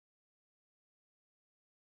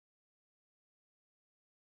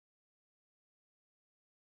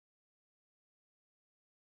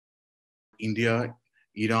India,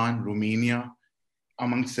 Iran, Romania,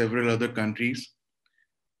 among several other countries.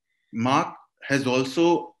 Mark has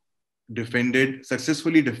also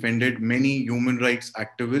successfully defended many human rights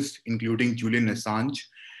activists, including Julian Assange.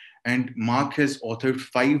 And Mark has authored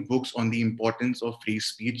 5 books on the importance of free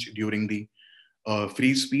speech during the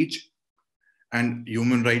free speech and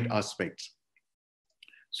human right aspects.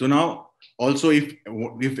 So now, also,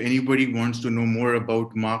 if anybody wants to know more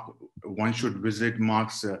about Mark, one should visit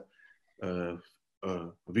Mark's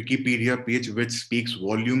Wikipedia page, which speaks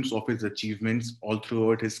volumes of his achievements all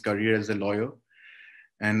throughout his career as a lawyer.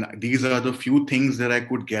 And these are the few things that I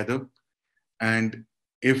could gather. And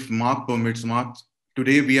if Mark permits, Mark,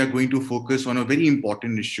 today we are going to focus on a very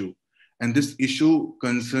important issue. And this issue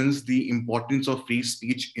concerns the importance of free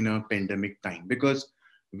speech in a pandemic time, because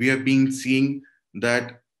we have been seeing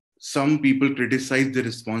that some people criticize the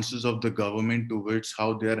responses of the government towards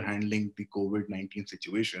how they are handling the COVID-19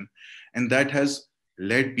 situation. And that has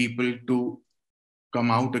led people to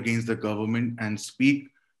come out against the government and speak.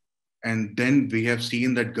 And then we have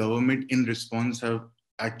seen that government in response have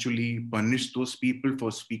actually punished those people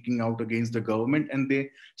for speaking out against the government. And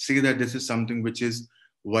they say that this is something which is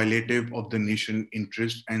violative of the nation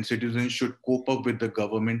interest, and citizens should cope up with the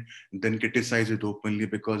government, then criticize it openly,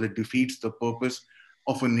 because it defeats the purpose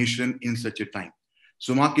of a nation in such a time.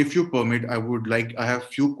 So Mark, if you permit, I have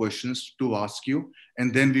few questions to ask you,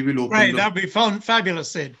 and then we will open. Right, that'd be fun,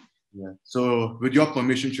 fabulous, Sid. Yeah. So with your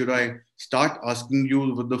permission, should I start asking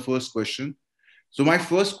you with the first question? So my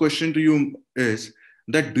first question to you is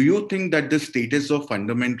that, do you think that the status of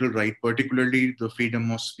fundamental right, particularly the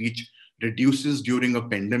freedom of speech, reduces during a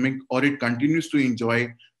pandemic, or it continues to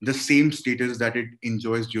enjoy the same status that it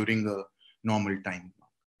enjoys during a normal time?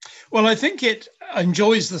 Well, I think it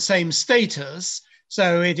enjoys the same status.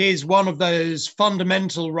 So it is one of those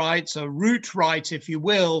fundamental rights, a root right, if you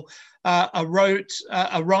will, a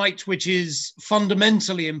right which is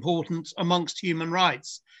fundamentally important amongst human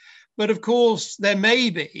rights. But of course, there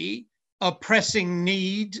may be a pressing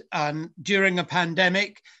need during a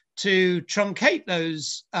pandemic to truncate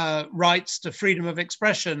those rights to freedom of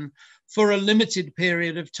expression for a limited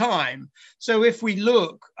period of time. So if we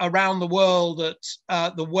look around the world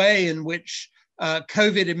at the way in which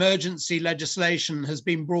COVID emergency legislation has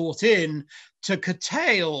been brought in to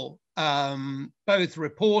curtail both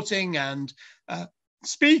reporting and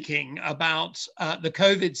speaking about the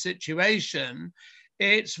COVID situation,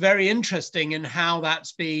 it's very interesting in how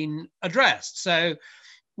that's been addressed. So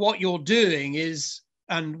what you're doing is,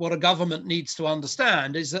 and what a government needs to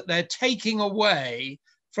understand, is that they're taking away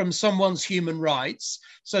from someone's human rights.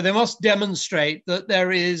 So they must demonstrate that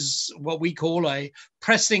there is what we call a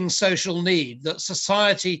pressing social need, that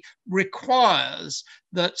society requires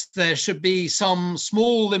that there should be some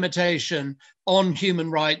small limitation on human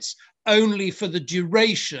rights only for the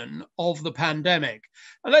duration of the pandemic.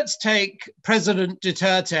 And let's take President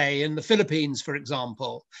Duterte in the Philippines, for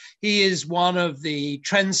example. He is one of the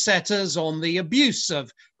trendsetters on the abuse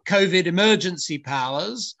of COVID emergency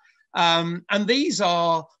powers. And these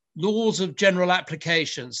are laws of general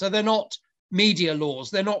application. So they're not media laws,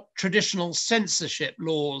 they're not traditional censorship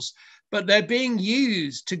laws, but they're being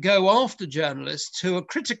used to go after journalists who are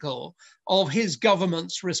critical of his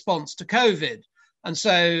government's response to COVID. And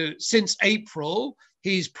so since April,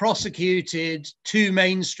 he's prosecuted 2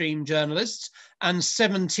 mainstream journalists and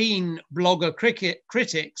 17 blogger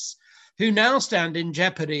critics who now stand in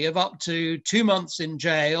jeopardy of up to 2 months in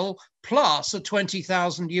jail plus a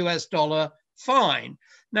 $20,000 fine.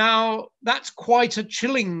 Now, that's quite a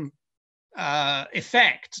chilling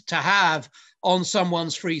effect to have on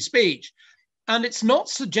someone's free speech. And it's not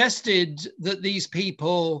suggested that these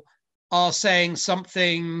people are saying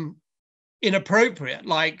something inappropriate,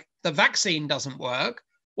 like the vaccine doesn't work.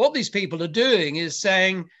 What these people are doing is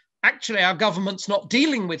saying, actually, our government's not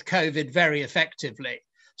dealing with COVID very effectively.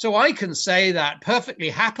 So I can say that perfectly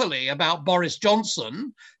happily about Boris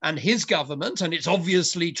Johnson and his government, and it's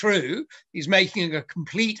obviously true. He's making a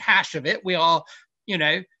complete hash of it. We are,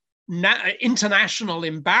 international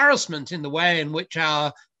embarrassment in the way in which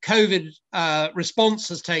our COVID response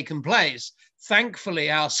has taken place. Thankfully,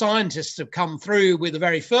 our scientists have come through with the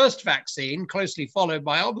very first vaccine, closely followed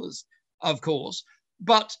by others, of course.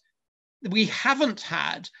 But we haven't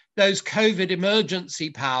had those COVID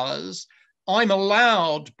emergency powers. I'm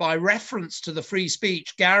allowed, by reference to the free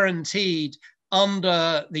speech guaranteed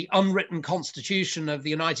under the unwritten constitution of the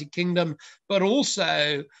United Kingdom, but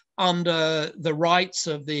also under the rights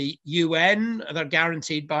of the UN that are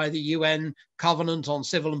guaranteed by the UN Covenant on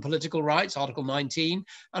Civil and Political Rights, Article 19,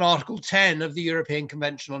 and Article 10 of the European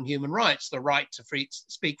Convention on Human Rights, the right to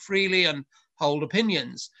speak freely and hold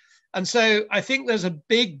opinions. And so I think there's a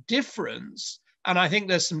big difference. And I think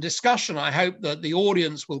there's some discussion I hope that the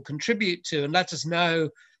audience will contribute to and let us know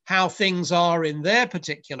how things are in their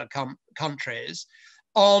particular countries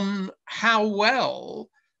on how well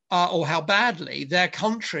or how badly their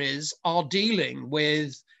countries are dealing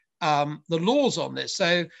with the laws on this.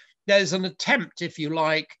 So there's an attempt, if you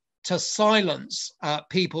like, to silence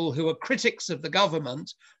people who are critics of the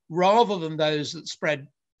government rather than those that spread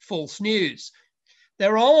false news.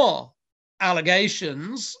 There are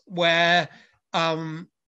allegations where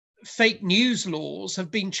fake news laws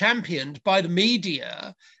have been championed by the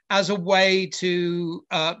media as a way to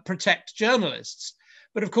protect journalists.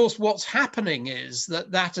 But of course, what's happening is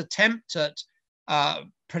that attempt at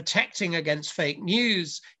protecting against fake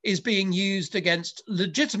news is being used against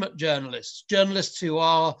legitimate journalists, journalists who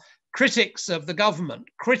are critics of the government,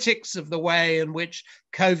 critics of the way in which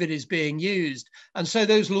COVID is being used. And so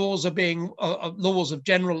those laws are being, laws of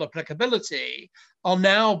general applicability are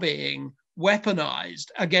now being weaponized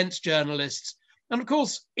against journalists. And of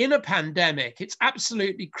course, in a pandemic, it's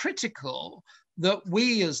absolutely critical that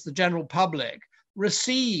we as the general public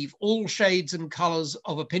receive all shades and colors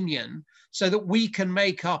of opinion so that we can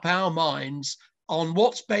make up our minds on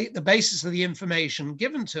what's the basis of the information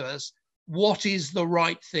given to us, what is the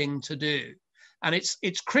right thing to do. And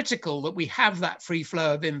it's critical that we have that free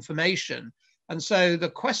flow of information. And so the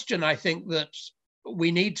question I think that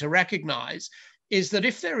we need to recognize is that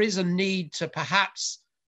if there is a need to perhaps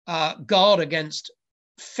guard against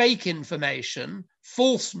fake information,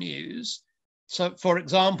 false news, so for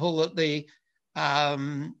example, that the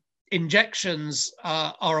injections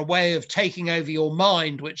are a way of taking over your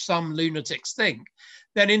mind, which some lunatics think,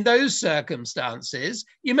 then in those circumstances,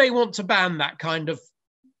 you may want to ban that kind of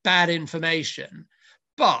bad information.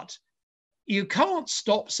 But you can't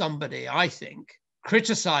stop somebody, I think,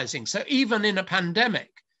 criticizing. So even in a pandemic,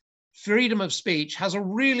 freedom of speech has a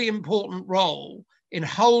really important role in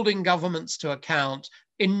holding governments to account,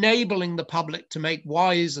 enabling the public to make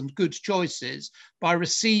wise and good choices by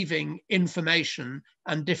receiving information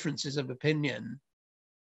and differences of opinion.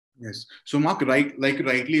 Yes. So Mark,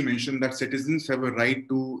 rightly mentioned that citizens have a right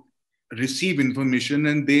to receive information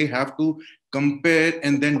and they have to compare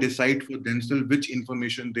and then decide for themselves which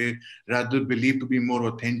information they rather believe to be more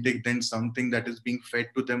authentic than something that is being fed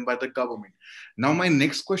to them by the government. Now, my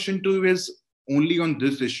next question to you is only on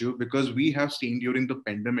this issue, because we have seen during the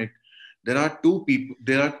pandemic, there are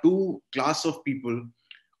two class of people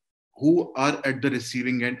who are at the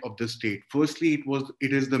receiving end of the state. Firstly,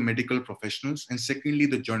 it is the medical professionals, and secondly,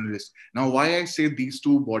 the journalists. Now, why I say these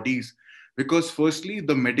two bodies? Because firstly,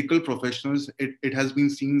 the medical professionals, it has been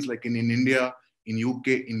seen like in India, in UK,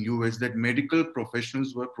 in US, that medical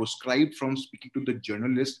professionals were proscribed from speaking to the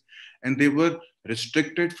journalists, and they were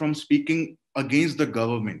restricted from speaking against the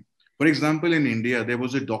government. For example, in India, there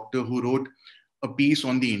was a doctor who wrote a piece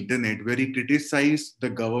on the internet where he criticized the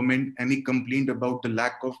government and he complained about the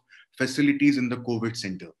lack of facilities in the COVID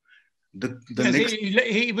center.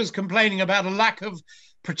 He was complaining about a lack of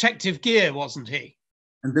protective gear, wasn't he?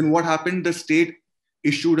 And then what happened? The state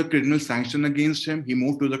issued a criminal sanction against him. He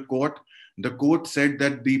moved to the court. The court said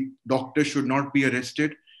that the doctor should not be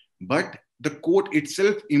arrested, but the court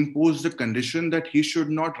itself imposed the condition that he should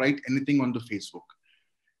not write anything on the Facebook.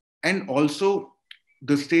 And also,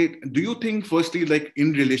 the state, do you think, firstly, like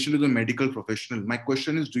in relation to the medical professional, my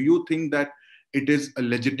question is, do you think that it is a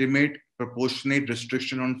legitimate, proportionate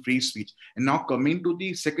restriction on free speech? And now coming to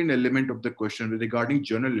the second element of the question regarding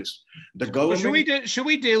journalists, the government... Well, should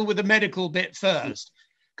we deal with the medical bit first?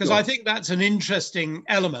 Because I think that's an interesting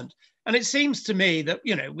element. And it seems to me that,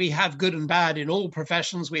 you know, we have good and bad in all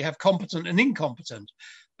professions. We have competent and incompetent.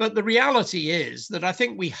 But the reality is that I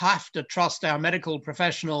think we have to trust our medical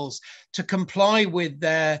professionals to comply with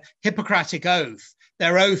their Hippocratic oath,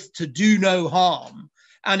 their oath to do no harm.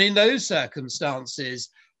 And in those circumstances,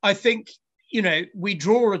 I think, you know, we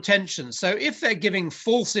draw attention. So if they're giving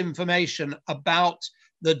false information about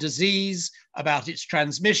the disease, about its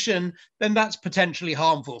transmission, then that's potentially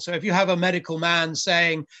harmful. So if you have a medical man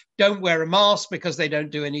saying, don't wear a mask because they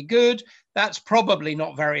don't do any good, that's probably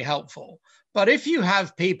not very helpful. But if you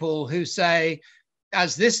have people who say,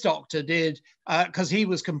 as this doctor did, because he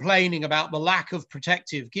was complaining about the lack of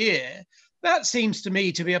protective gear, that seems to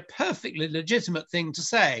me to be a perfectly legitimate thing to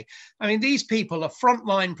say. I mean, these people are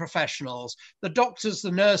frontline professionals. The doctors,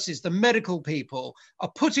 the nurses, the medical people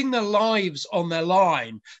are putting their lives on their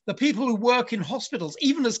line. The people who work in hospitals,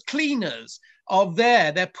 even as cleaners, are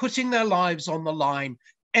there. They're putting their lives on the line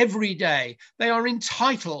every day. They are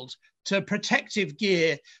entitled to protective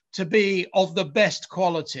gear to be of the best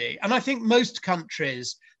quality. And I think most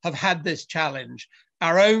countries have had this challenge.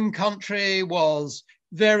 Our own country was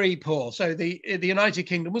very poor. So the United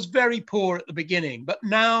Kingdom was very poor at the beginning, but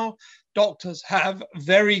now doctors have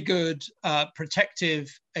very good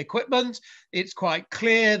protective equipment. It's quite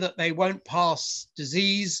clear that they won't pass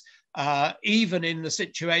disease, even in the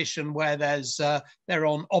situation where they're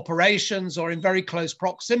on operations or in very close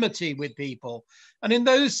proximity with people. And in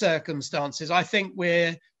those circumstances, I think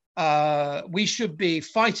we should be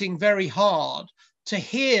fighting very hard to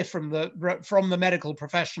hear from the medical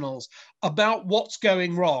professionals about what's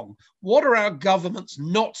going wrong. What are our governments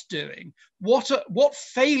not doing? What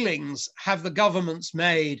failings have the governments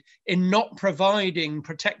made in not providing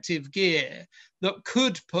protective gear that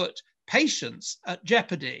could put patients at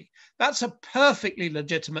jeopardy? That's a perfectly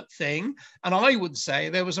legitimate thing. And I would say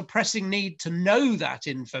there was a pressing need to know that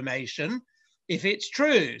information if it's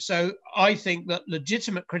true. So I think that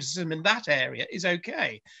legitimate criticism in that area is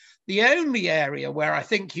okay. The only area where I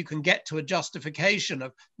think you can get to a justification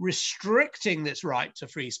of restricting this right to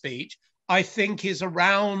free speech, I think, is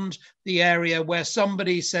around the area where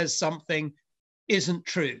somebody says something isn't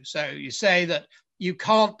true. So you say that you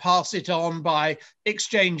can't pass it on by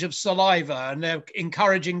exchange of saliva and they're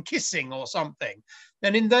encouraging kissing or something.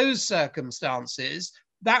 Then in those circumstances,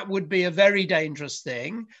 that would be a very dangerous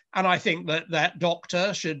thing. And I think that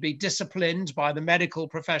doctor should be disciplined by the medical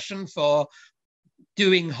profession for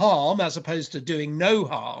doing harm as opposed to doing no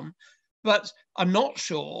harm. But I'm not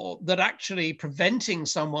sure that actually preventing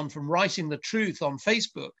someone from writing the truth on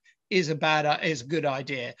Facebook is a good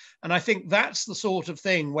idea. And I think that's the sort of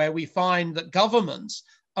thing where we find that governments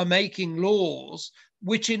are making laws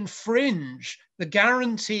which infringe the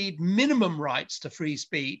guaranteed minimum rights to free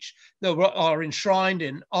speech that are enshrined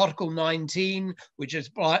in Article 19, which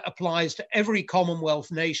applies to every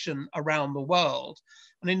Commonwealth nation around the world.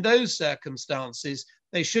 And in those circumstances,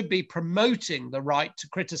 they should be promoting the right to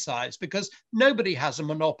criticize, because nobody has a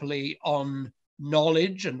monopoly on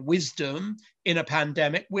knowledge and wisdom in a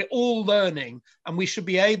pandemic. We're all learning, and we should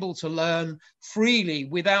be able to learn freely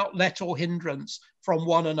without let or hindrance from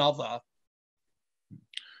one another.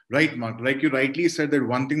 Right, Mark. Like you rightly said, that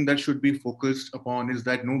one thing that should be focused upon is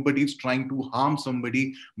that nobody's trying to harm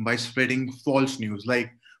somebody by spreading false news.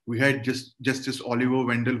 Like we had Justice Oliver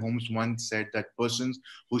Wendell Holmes once said that persons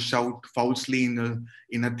who shout falsely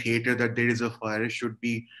in a theater that there is a fire should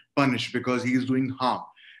be punished because he is doing harm.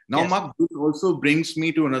 Now, Yes. Mark, this also brings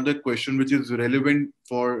me to another question which is relevant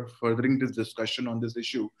for furthering this discussion on this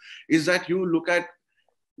issue, is that you look at,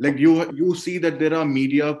 like you see that there are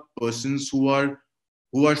media persons who are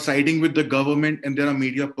siding with the government, and there are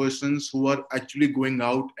media persons who are actually going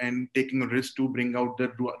out and taking a risk to bring out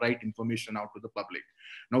the right information out to the public.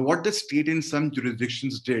 Now, what the state in some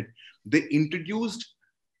jurisdictions did, they introduced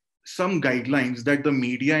some guidelines that the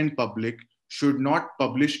media and public should not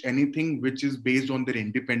publish anything which is based on their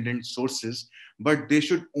independent sources, but they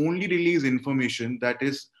should only release information that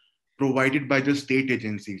is provided by the state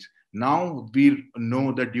agencies. Now we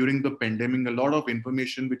know that during the pandemic, a lot of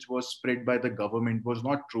information which was spread by the government was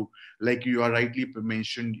not true. Like you are rightly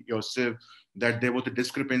mentioned yourself, that there was a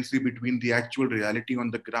discrepancy between the actual reality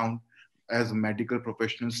on the ground, as medical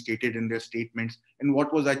professionals stated in their statements, and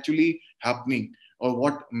what was actually happening, or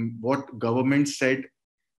what government said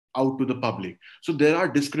out to the public. So there are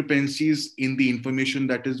discrepancies in the information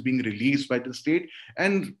that is being released by the state,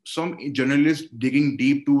 and some journalists digging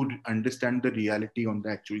deep to understand the reality on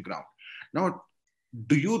the actual ground. Now,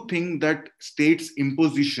 do you think that state's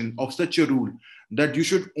imposition of such a rule that you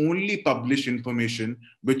should only publish information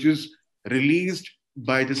which is released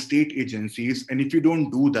by the state agencies, and if you don't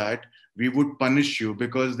do that, we would punish you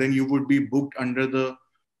because then you would be booked under the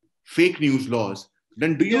fake news laws,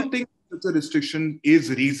 then do you think such a restriction is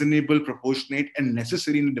reasonable, proportionate, and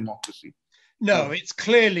necessary in a democracy? No, it's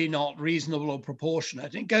clearly not reasonable or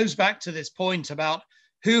proportionate. It goes back to this point about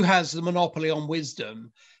who has the monopoly on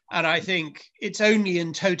wisdom. And I think it's only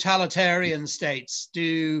in totalitarian states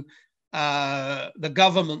do the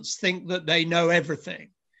governments think that they know everything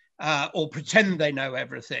or pretend they know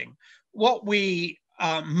everything. What we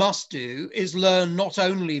must do is learn not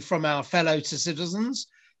only from our fellow citizens.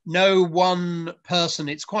 No one person,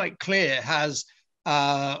 it's quite clear, has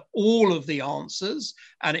all of the answers.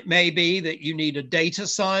 And it may be that you need a data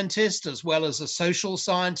scientist as well as a social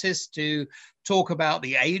scientist to talk about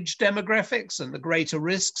the age demographics and the greater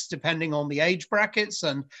risks depending on the age brackets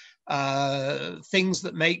and things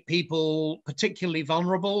that make people particularly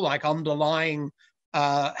vulnerable, like underlying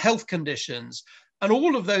health conditions. And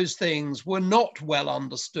all of those things were not well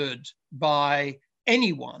understood by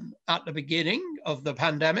anyone at the beginning of the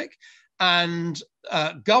pandemic. and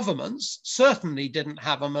governments certainly didn't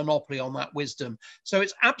have a monopoly on that wisdom. So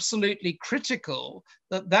it's absolutely critical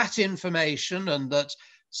that that information and that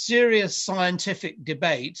serious scientific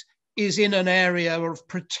debate is in an area of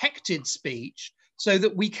protected speech so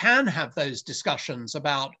that we can have those discussions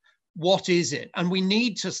about what is it. And we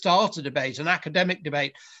need to start a debate, an academic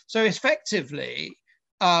debate. So effectively,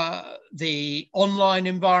 the online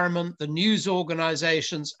environment, the news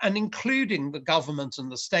organizations, and including the government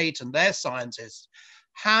and the state and their scientists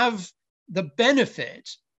have the benefit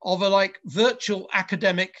of a like virtual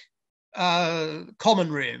academic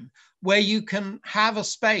common room where you can have a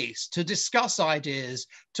space to discuss ideas,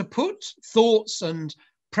 to put thoughts and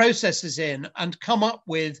processes in and come up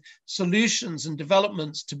with solutions and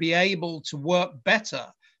developments to be able to work better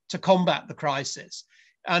to combat the crisis.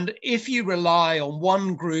 And if you rely on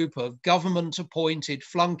one group of government-appointed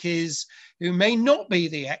flunkies who may not be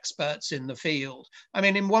the experts in the field, I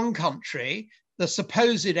mean, in one country, the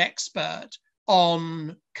supposed expert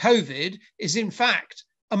on COVID is in fact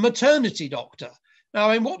a maternity doctor. Now,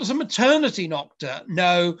 I mean, what does a maternity doctor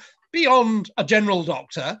know beyond a general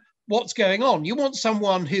doctor? What's going on? You want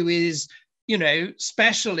someone who is, you know,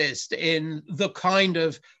 specialist in the kind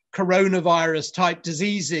of coronavirus type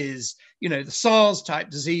diseases, you know, the SARS type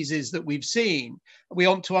diseases that we've seen. We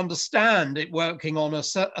want to understand it working on a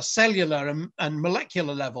cellular and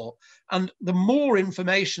molecular level. And the more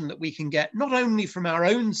information that we can get, not only from our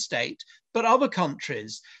own state, but other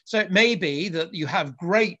countries. So it may be that you have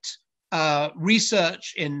great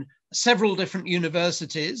research in several different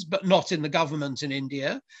universities, but not in the government in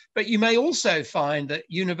India. But you may also find that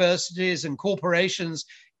universities and corporations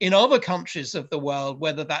in other countries of the world,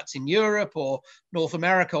 whether that's in Europe or North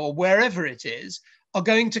America or wherever it is, are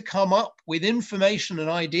going to come up with information and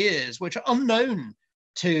ideas which are unknown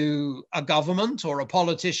to a government or a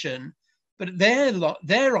politician, but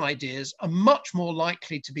their ideas are much more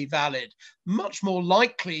likely to be valid, much more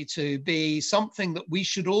likely to be something that we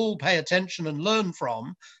should all pay attention and learn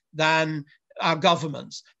from than our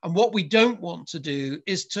governments. And what we don't want to do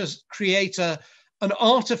is to create an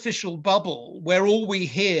artificial bubble where all we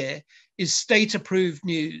hear is state-approved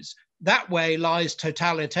news. That way lies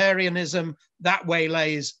totalitarianism, that way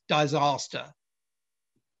lays disaster,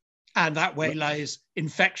 and that way lays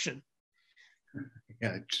infection.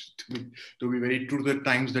 Yeah, to be very true to the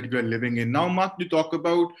times that we are living in. Now, Mark, you talk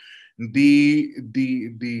about the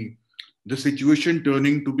situation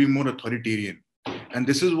turning to be more authoritarian. And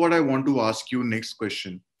this is what I want to ask you next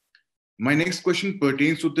question. My next question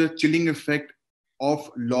pertains to the chilling effect of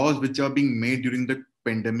laws which are being made during the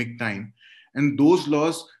pandemic time, and those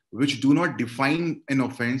laws which do not define an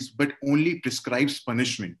offense but only prescribes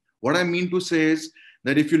punishment. What I mean to say is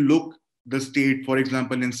that if you look the state, for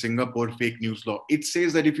example, in Singapore fake news law, it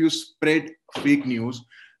says that if you spread fake news,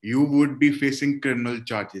 you would be facing criminal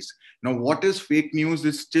charges. Now, what is fake news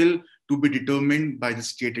is still to be determined by the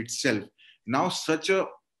state itself. Now, such a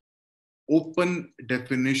open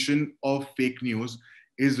definition of fake news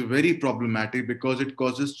is very problematic because it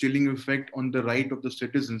causes chilling effect on the right of the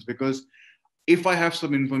citizens. Because if I have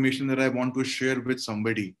some information that I want to share with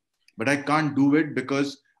somebody, but I can't do it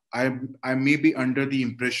because I may be under the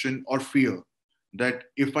impression or fear that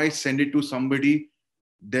if I send it to somebody,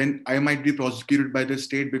 then I might be prosecuted by the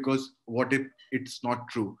state because what if it's not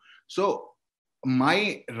true? So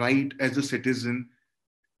my right as a citizen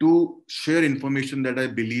to share information that I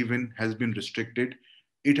believe in has been restricted.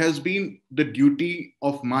 It has been the duty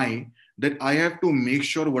of mine that I have to make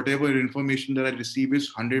sure whatever information that I receive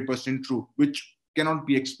is 100% true, which cannot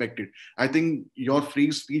be expected. I think your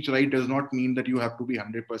free speech right does not mean that you have to be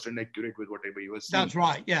 100% accurate with whatever you are saying. That's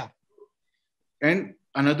right, yeah. And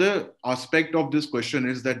another aspect of this question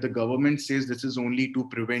is that the government says this is only to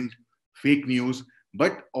prevent fake news,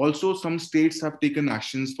 but also some states have taken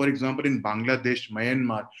actions. For example, in Bangladesh,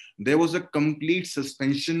 Myanmar, there was a complete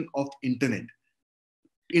suspension of internet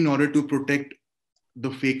in order to protect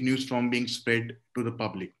the fake news from being spread to the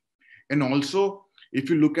public. And also, if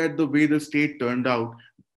you look at the way the state turned out,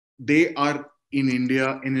 they are in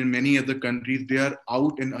India and in many other countries, they are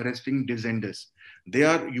out and arresting dissenters. They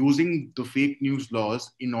are using the fake news laws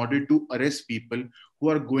in order to arrest people who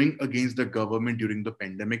are going against the government during the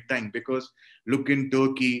pandemic time. Because look, in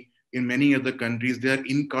Turkey, in many other countries, they are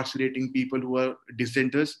incarcerating people who are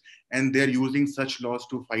dissenters, and they're using such laws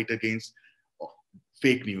to fight against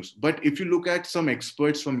fake news. But if you look at some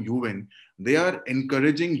experts from UN, they are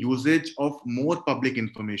encouraging usage of more public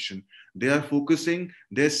information. They are focusing,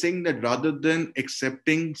 they're saying that rather than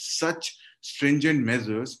accepting such stringent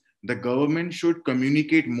measures, the government should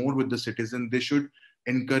communicate more with the citizen. They should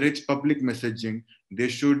encourage public messaging. They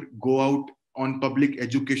should go out on public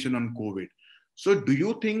education on COVID. So do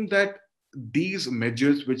you think that these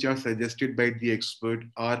measures which are suggested by the expert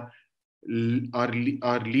are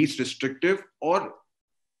least restrictive, or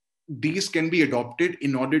these can be adopted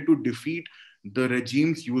in order to defeat the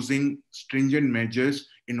regimes using stringent measures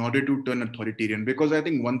in order to turn authoritarian? Because I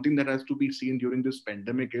think one thing that has to be seen during this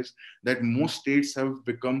pandemic is that most states have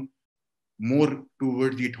become more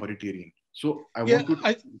towards the authoritarian. So I Yeah, want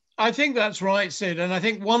to. I think that's right, Sid. And I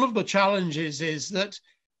think one of the challenges is that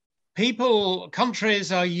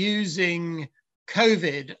countries are using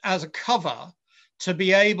COVID as a cover to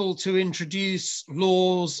be able to introduce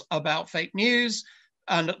laws about fake news.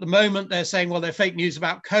 And at the moment, they're saying, well, they're fake news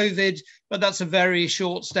about COVID, but that's a very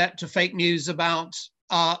short step to fake news about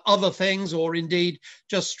other things, or indeed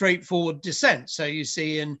just straightforward dissent. So you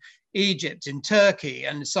see in Egypt, in Turkey,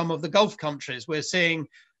 and some of the Gulf countries, we're seeing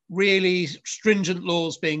really stringent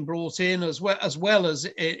laws being brought in, as well as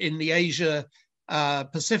in the Asia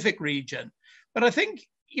Pacific region. But I think,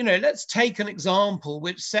 let's take an example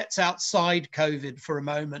which sets outside COVID for a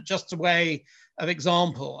moment, just a way of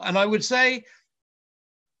example. And I would say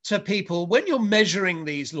to people, when you're measuring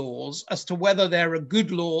these laws as to whether they're a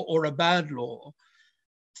good law or a bad law,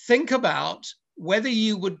 think about whether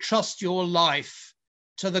you would trust your life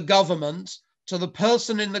to the government, to the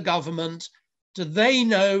person in the government. Do they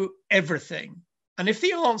know everything? And if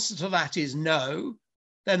the answer to that is no,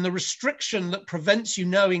 then the restriction that prevents you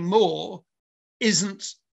knowing more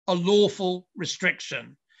isn't a lawful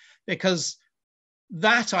restriction, because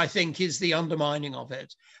that, I think, is the undermining of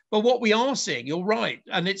it. But what we are seeing, you're right,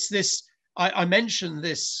 and it's this, I mentioned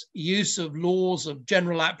this use of laws of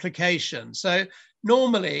general application. So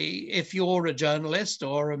normally, if you're a journalist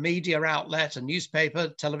or a media outlet, a newspaper,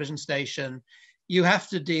 television station, you have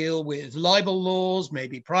to deal with libel laws,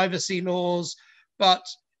 maybe privacy laws, but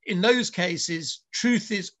in those cases,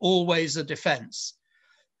 truth is always a defense.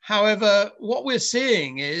 However, what we're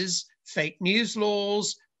seeing is fake news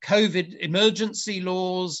laws, COVID emergency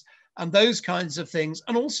laws, and those kinds of things,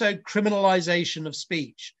 and also criminalization of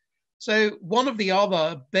speech. So one of the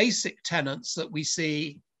other basic tenets that we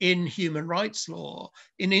see in human rights law,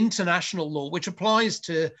 in international law, which applies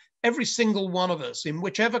to every single one of us, in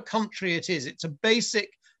whichever country it is, it's a basic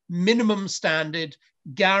minimum standard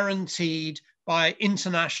guaranteed by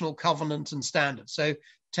international covenant and standards. So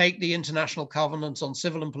take the International Covenant on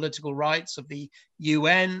Civil and Political Rights of the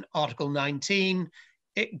UN, Article 19.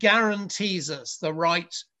 It guarantees us the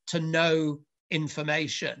right to know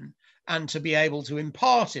information and to be able to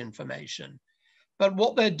impart information. But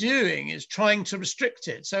what they're doing is trying to restrict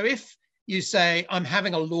it. So if you say, I'm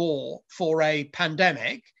having a law for a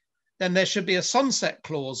pandemic, then there should be a sunset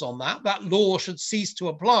clause on that. That law should cease to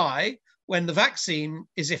apply when the vaccine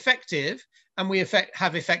is effective and we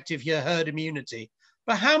have effective herd immunity.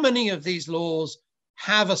 But how many of these laws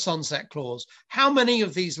have a sunset clause? How many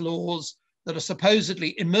of these laws that are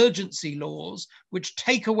supposedly emergency laws, which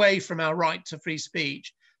take away from our right to free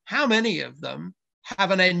speech, how many of them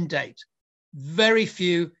have an end date? Very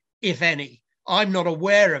few, if any. I'm not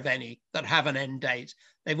aware of any that have an end date.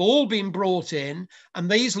 They've all been brought in, and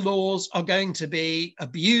these laws are going to be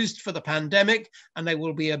abused for the pandemic, and they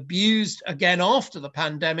will be abused again after the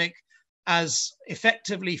pandemic as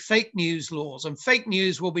effectively fake news laws. And fake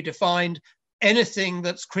news will be defined anything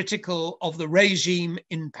that's critical of the regime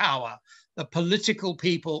in power, the political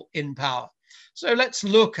people in power. So let's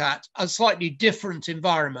look at a slightly different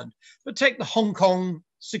environment, but take the Hong Kong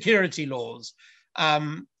security laws.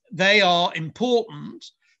 They are important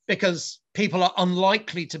because people are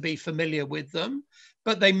unlikely to be familiar with them,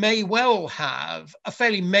 but they may well have a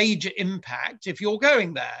fairly major impact if you're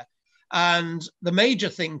going there. And the major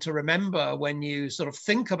thing to remember when you sort of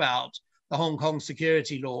think about the Hong Kong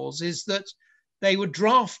security laws is that they were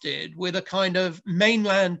drafted with a kind of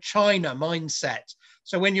mainland China mindset.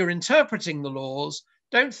 So when you're interpreting the laws,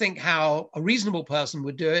 don't think how a reasonable person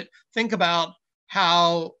would do it. Think about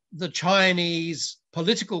how the Chinese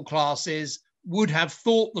political classes would have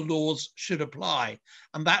thought the laws should apply.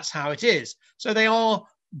 And that's how it is. So they are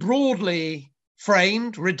broadly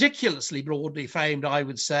framed, ridiculously broadly framed, I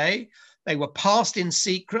would say. They were passed in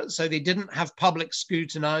secret, so they didn't have public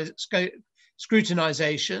scrutinization.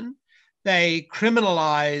 They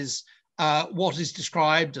criminalize what is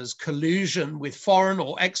described as collusion with foreign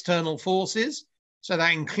or external forces. So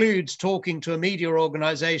that includes talking to a media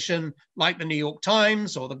organization like the New York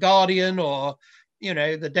Times or the Guardian or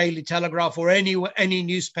the Daily Telegraph or any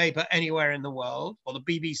newspaper anywhere in the world, or the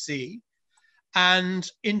BBC, and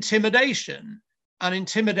intimidation. And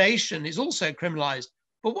intimidation is also criminalized.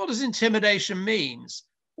 But what does intimidation mean?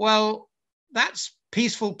 Well, that's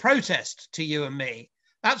peaceful protest to you and me.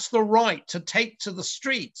 That's the right to take to the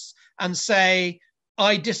streets and say,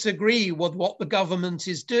 I disagree with what the government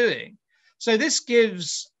is doing. So this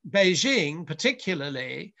gives Beijing,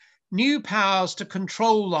 particularly, new powers to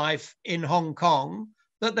control life in Hong Kong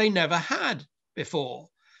that they never had before.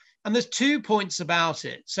 And there's 2 points about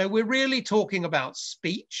it. So we're really talking about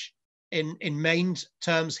speech in main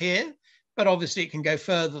terms here, but obviously it can go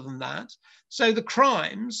further than that. So the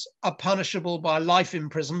crimes are punishable by life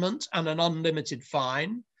imprisonment and an unlimited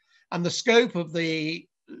fine. And the scope of the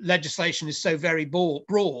legislation is so very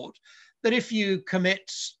broad that if you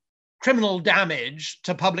commit criminal damage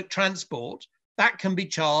to public transport, that can be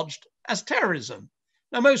charged as terrorism.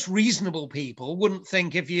 Now, most reasonable people wouldn't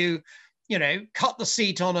think if you cut the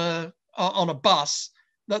seat on a bus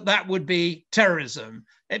that would be terrorism.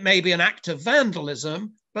 It may be an act of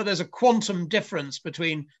vandalism, but there's a quantum difference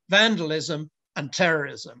between vandalism and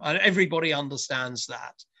terrorism. And everybody understands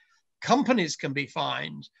that. Companies can be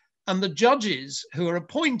fined, and the judges who are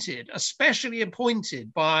appointed, especially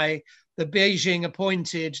appointed by the Beijing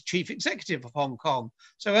appointed chief executive of Hong Kong.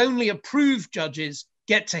 So only approved judges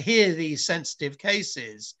get to hear these sensitive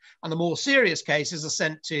cases, and the more serious cases are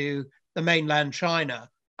sent to the mainland China.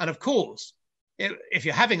 And of course, if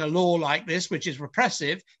you're having a law like this, which is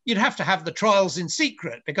repressive, you'd have to have the trials in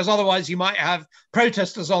secret, because otherwise you might have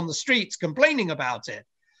protesters on the streets complaining about it.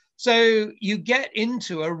 So you get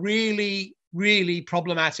into a really, really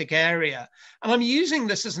problematic area. And I'm using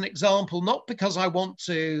this as an example, not because I want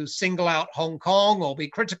to single out Hong Kong or be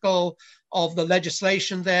critical of the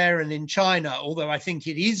legislation there and in China, although I think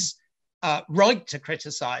it is right to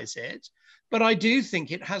criticize it. But I do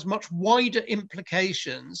think it has much wider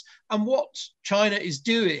implications. And what China is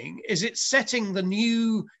doing is it's setting the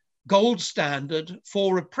new gold standard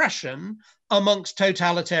for repression amongst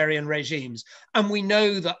totalitarian regimes. And we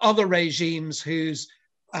know that other regimes whose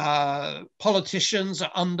politicians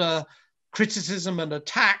are under criticism and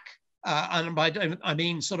attack, and I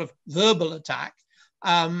mean sort of verbal attack,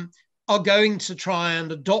 are going to try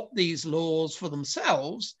and adopt these laws for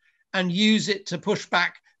themselves and use it to push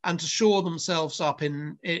back and to shore themselves up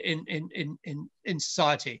in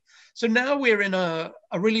society. So now we're in a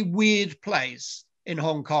really weird place in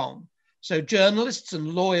Hong Kong. So journalists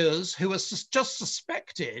and lawyers who are just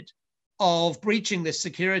suspected of breaching this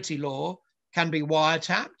security law can be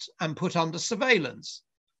wiretapped and put under surveillance.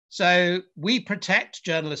 So we protect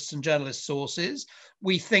journalists and journalist sources.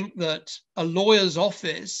 We think that a lawyer's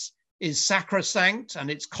office is sacrosanct and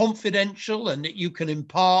it's confidential and that you can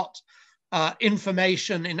impart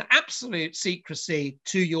information in absolute secrecy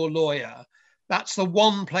to your lawyer. That's the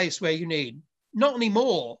one place where you need. Not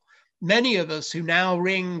anymore. Many of us who now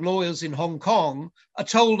ring lawyers in Hong Kong are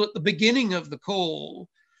told at the beginning of the call,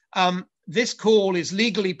 this call is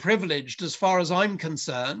legally privileged as far as I'm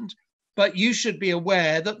concerned, but you should be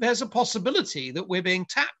aware that there's a possibility that we're being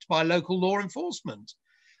tapped by local law enforcement.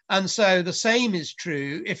 And so the same is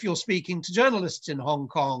true if you're speaking to journalists in Hong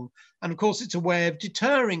Kong. And of course, it's a way of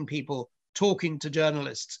deterring people talking to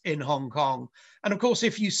journalists in Hong Kong. And of course,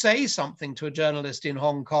 if you say something to a journalist in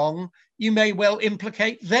Hong Kong, you may well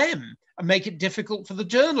implicate them and make it difficult for the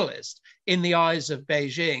journalist in the eyes of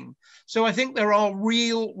Beijing. So I think there are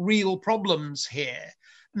real problems here.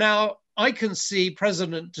 Now, I can see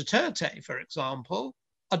President Duterte, for example,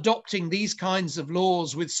 adopting these kinds of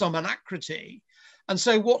laws with some alacrity. And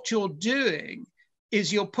so what you're doing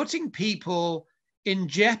is you're putting people in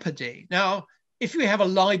jeopardy. Now, if we have a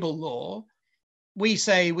libel law, we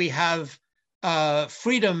say we have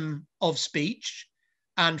freedom of speech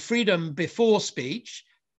and freedom before speech,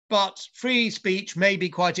 but free speech may be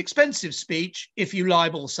quite expensive speech if you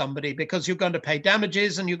libel somebody because you're going to pay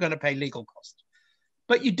damages and you're going to pay legal costs.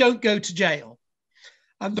 But you don't go to jail.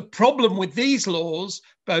 And the problem with these laws,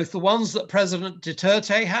 both the ones that President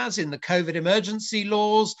Duterte has in the COVID emergency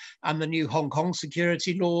laws and the new Hong Kong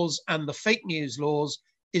security laws and the fake news laws,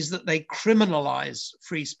 is that they criminalize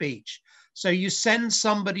free speech. So you send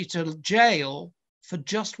somebody to jail for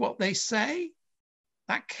just what they say?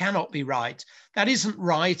 That cannot be right. That isn't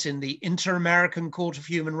right in the Inter-American Court of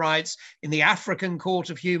Human Rights, in the African Court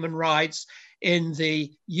of Human Rights, in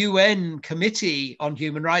the UN Committee on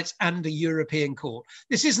Human Rights and the European Court.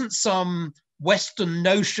 This isn't some Western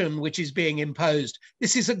notion which is being imposed.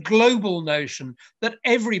 This is a global notion that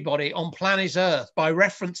everybody on planet Earth, by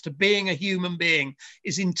reference to being a human being,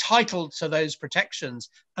 is entitled to those protections,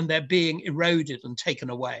 and they're being eroded and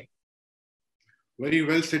taken away. Very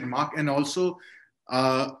well said, Mark. And also,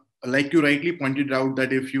 like you rightly pointed out,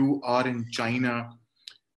 that if you are in China,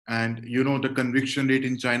 and you know the conviction rate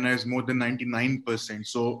in China is more than 99%.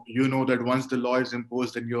 So you know that once the law is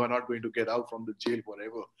imposed, then you are not going to get out from the jail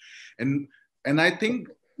forever. And And I think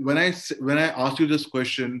when I asked you this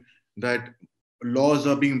question, that laws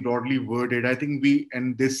are being broadly worded, I think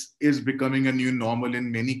and this is becoming a new normal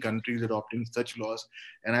in many countries adopting such laws.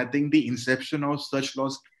 And I think the inception of such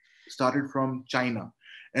laws started from China.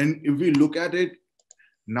 And if we look at it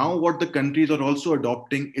now, what the countries are also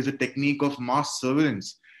adopting is a technique of mass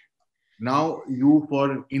surveillance. Now you,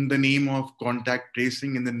 for in the name of contact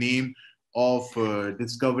tracing, in the name of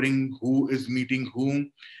discovering who is meeting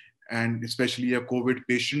whom, and especially a COVID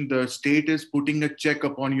patient, the state is putting a check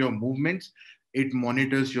upon your movements. It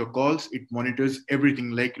monitors your calls. It monitors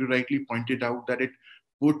everything. Like you rightly pointed out, that it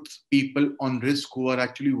puts people on risk who are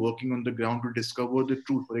actually working on the ground to discover the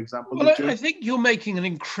truth. For example, the Well, church. I think you're making an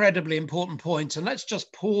incredibly important point, and let's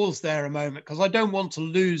just pause there a moment because I don't want to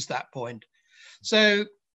lose that point. So,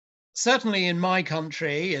 certainly in my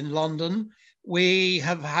country, in London, we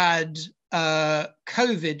have had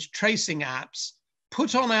COVID tracing apps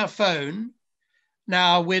put on our phone.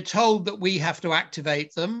 Now, we're told that we have to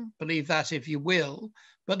activate them, believe that if you will,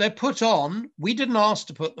 but they're put on. We didn't ask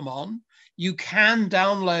to put them on. You can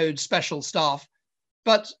download special stuff,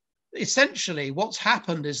 but essentially what's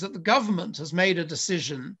happened is that the government has made a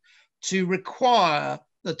decision to require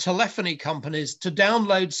the telephony companies to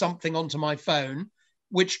download something onto my phone,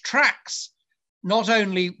 which tracks not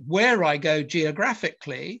only where I go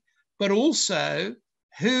geographically, but also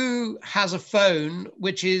who has a phone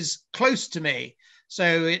which is close to me.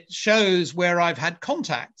 So it shows where I've had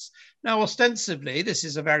contacts. Now, ostensibly, this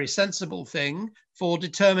is a very sensible thing for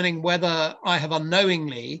determining whether I have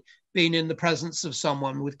unknowingly been in the presence of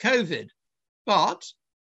someone with COVID. But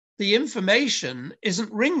the information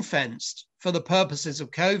isn't ring-fenced for the purposes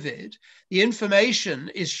of COVID. The information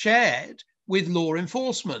is shared with law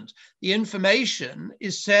enforcement. The information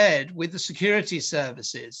is shared with the security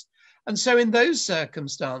services. And so in those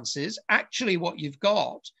circumstances, actually what you've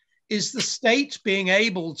got is the state being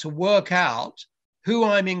able to work out who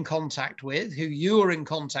I'm in contact with, who you're in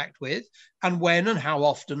contact with, and when and how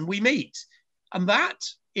often we meet. And that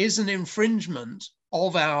is an infringement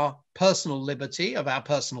of our personal liberty, of our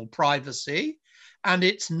personal privacy, and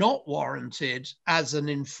it's not warranted as an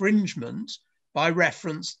infringement by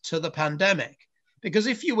reference to the pandemic. Because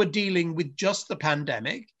if you were dealing with just the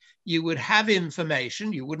pandemic, you would have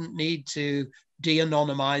information, you wouldn't need to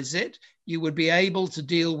de-anonymize it, you would be able to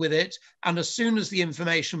deal with it, and as soon as the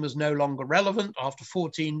information was no longer relevant, after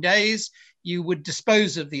 14 days, you would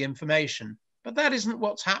dispose of the information. But that isn't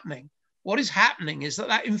what's happening. What is happening is that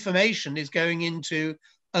that information is going into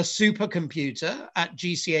a supercomputer at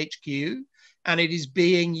GCHQ, and it is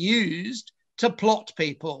being used to plot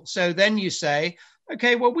people. So then you say,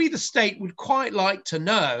 okay, well, we, the state, would quite like to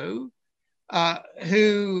know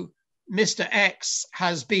who Mr. X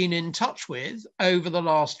has been in touch with over the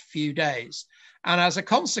last few days. And as a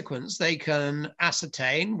consequence, they can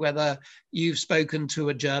ascertain whether you've spoken to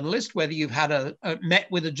a journalist, whether you've had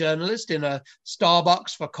met with a journalist in a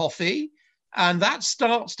Starbucks for coffee. And that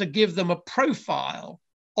starts to give them a profile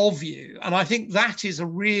of you. And I think that is a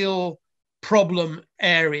real problem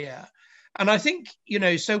area. And I think,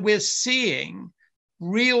 so we're seeing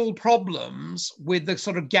real problems with the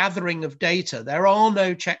sort of gathering of data. There are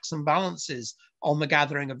no checks and balances on the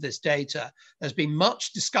gathering of this data. There's been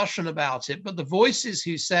much discussion about it, but the voices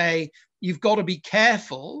who say you've got to be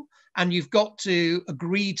careful and you've got to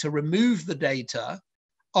agree to remove the data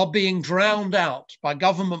are being drowned out by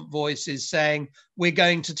government voices saying, we're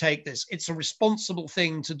going to take this. It's a responsible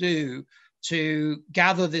thing to do to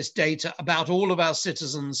gather this data about all of our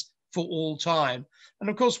citizens for all time. And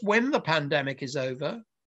of course, when the pandemic is over,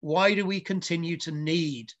 why do we continue to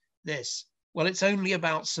need this? Well, it's only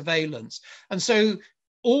about surveillance. And so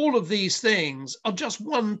all of these things are just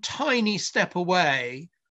one tiny step away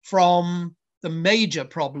from the major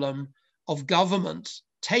problem of government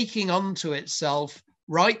taking unto itself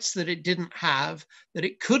rights that it didn't have, that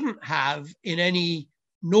it couldn't have in any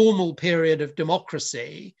normal period of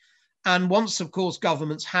democracy. And once, of course,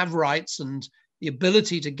 governments have rights and the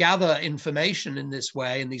ability to gather information in this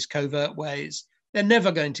way, in these covert ways, they're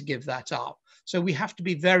never going to give that up. So we have to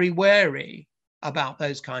be very wary about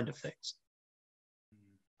those kind of things.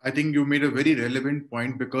 I think you made a very relevant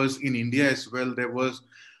point, because in India as well, there was,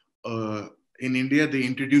 in India, they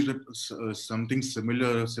introduced something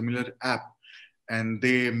similar, a similar app, and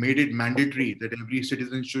they made it mandatory that every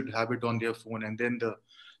citizen should have it on their phone. And then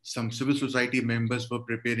some civil society members were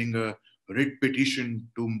preparing a writ petition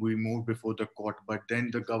to be moved before the court, but then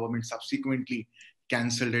the government subsequently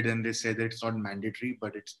cancelled it, and they said that it's not mandatory,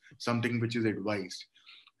 but it's something which is advised.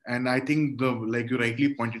 And I think like you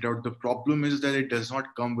rightly pointed out, the problem is that it does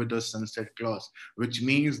not come with a sunset clause, which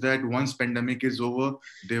means that once pandemic is over,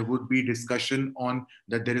 there would be discussion on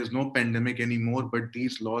that there is no pandemic anymore, but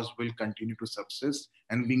these laws will continue to subsist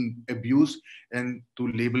and being abused, and to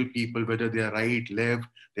label people whether they are right, left,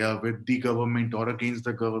 they are with the government or against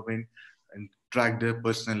the government, and track their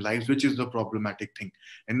personal lives, which is the problematic thing.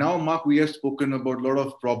 And now, Mark, we have spoken about a lot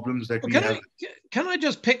of problems that Well, we have. can I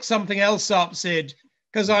just pick something else up, Sid?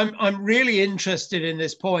 Because I'm really interested in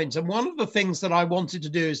this point. And one of the things that I wanted to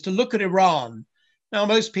do is to look at Iran. Now,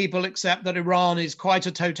 most people accept that Iran is quite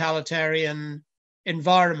a totalitarian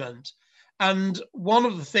environment. And one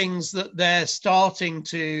of the things that they're starting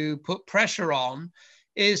to put pressure on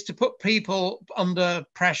is to put people under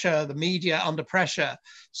pressure, the media under pressure.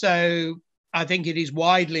 So I think it is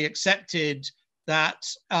widely accepted that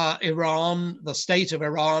Iran, the state of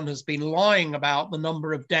Iran, has been lying about the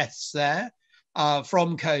number of deaths there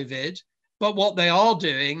from COVID. But what they are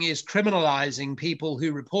doing is criminalizing people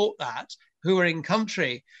who report that, who are in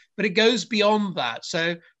country. But it goes beyond that.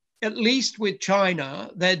 So at least with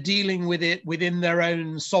China, they're dealing with it within their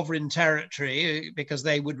own sovereign territory, because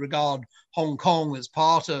they would regard Hong Kong as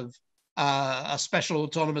part of a special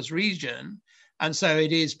autonomous region. And so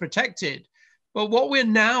it is protected. But what we're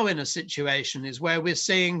now in a situation is where we're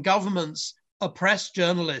seeing governments oppress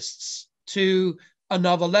journalists to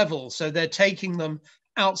another level. So they're taking them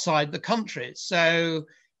outside the country. So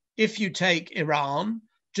if you take Iran,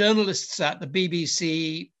 journalists at the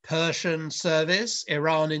BBC Persian service,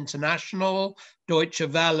 Iran International, Deutsche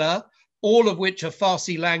Welle, all of which are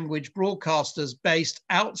Farsi language broadcasters based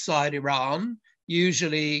outside Iran,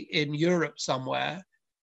 usually in Europe somewhere,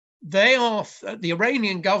 the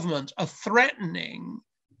Iranian government are threatening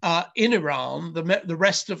in Iran the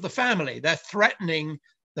rest of the family. They're threatening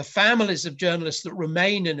the families of journalists that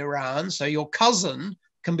remain in Iran. So your cousin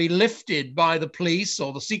can be lifted by the police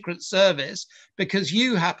or the Secret Service because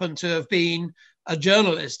you happen to have been a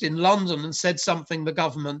journalist in London and said something the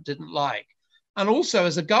government didn't like. And also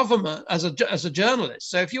as a government, as a journalist.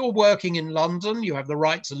 So if you're working in London, you have the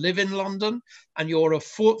right to live in London, and you're a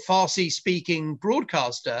Farsi speaking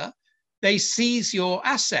broadcaster, they seize your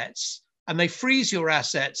assets and they freeze your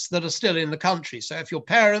assets that are still in the country. So if your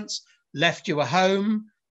parents left you a home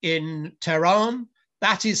in Tehran,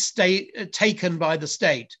 that is taken by the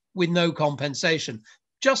state with no compensation,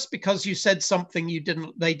 just because you said something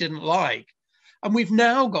they didn't like. And we've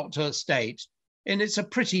now got to a state, and it's a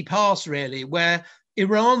pretty pass really, where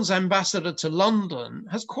Iran's ambassador to London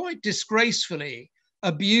has quite disgracefully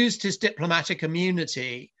abused his diplomatic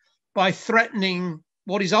immunity by threatening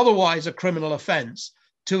what is otherwise a criminal offense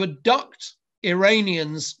to abduct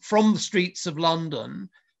Iranians from the streets of London.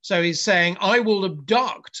 So he's saying, I will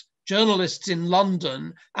abduct journalists in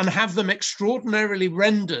London and have them extraordinarily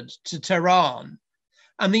rendered to Tehran.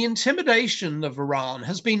 And the intimidation of Iran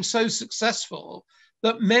has been so successful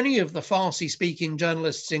that many of the Farsi-speaking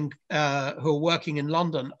journalists who are working in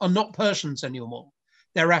London are not Persians anymore.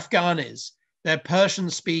 They're Afghanis. They're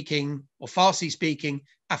Persian-speaking or Farsi-speaking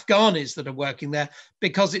Afghanis that are working there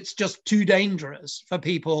because it's just too dangerous for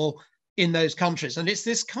people in those countries. And it's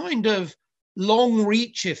this kind of long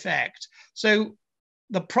reach effect. So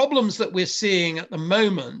the problems that we're seeing at the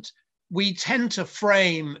moment, we tend to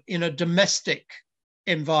frame in a domestic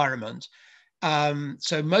environment.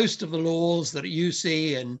 So most of the laws that you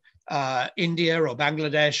see in India or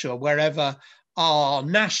Bangladesh or wherever are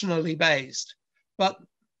nationally based. But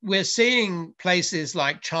we're seeing places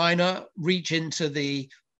like China reach into the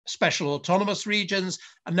special autonomous regions.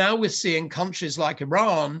 And now we're seeing countries like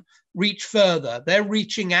Iran reach further. They're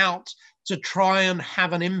reaching out to try and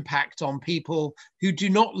have an impact on people who do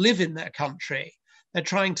not live in their country. They're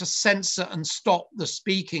trying to censor and stop the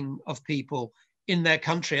speaking of people in their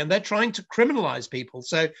country, and they're trying to criminalize people.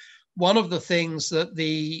 So one of the things that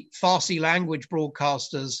the Farsi language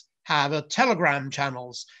broadcasters have are Telegram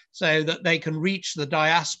channels so that they can reach the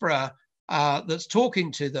diaspora that's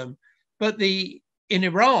talking to them. But in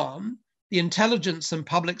Iran, the intelligence and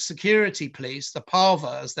public security police, the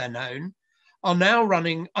PAVA as they're known, are now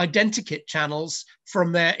running identikit channels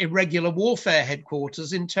from their irregular warfare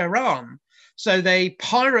headquarters in Tehran. So they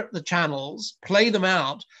pirate the channels, play them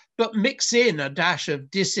out, but mix in a dash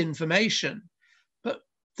of disinformation. But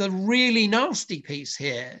the really nasty piece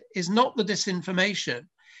here is not the disinformation.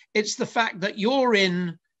 It's the fact that you're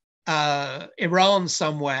in Iran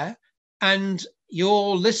somewhere and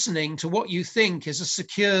you're listening to what you think is a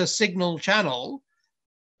secure signal channel.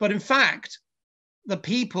 But in fact, the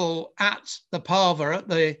people at the PAVA, at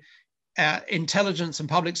the Intelligence and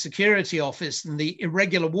Public Security Office and the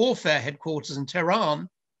irregular warfare headquarters in Tehran,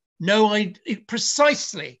 know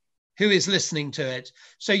precisely who is listening to it.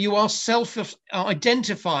 So you are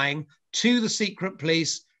self-identifying to the secret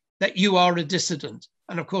police that you are a dissident.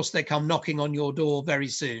 And of course, they come knocking on your door very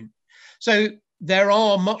soon. So there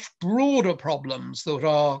are much broader problems that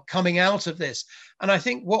are coming out of this. And I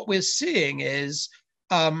think what we're seeing is,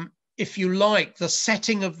 if you like, the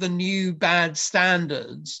setting of the new bad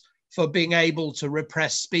standards for being able to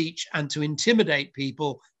repress speech and to intimidate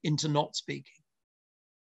people into not speaking.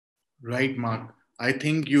 Right, Mark. I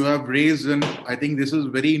think you have raised, and I think this is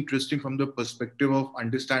very interesting from the perspective of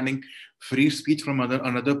understanding free speech from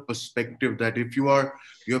another perspective. That if you're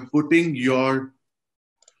putting your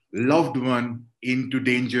loved one into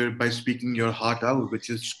danger by speaking your heart out,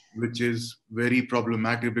 which is very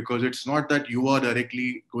problematic, because it's not that you are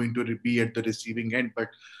directly going to be at the receiving end, but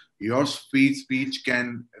your speech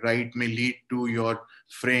can may lead to your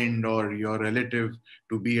friend or your relative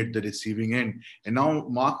to be at the receiving end. And now,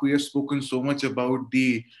 Mark, we have spoken so much about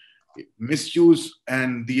the misuse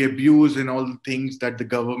and the abuse and all the things that the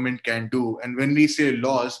government can do. And when we say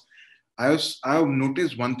laws, I have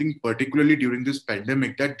noticed one thing particularly during this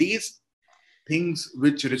pandemic, that these things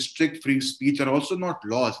which restrict free speech are also not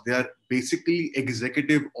laws. They are basically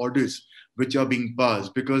executive orders which are being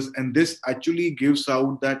passed, and this actually gives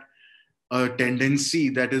out that tendency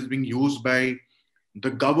that is being used by the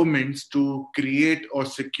governments to create or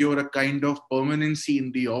secure a kind of permanency in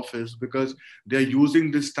the office, because they're using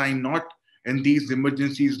this time not in these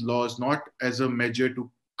emergencies laws not as a measure to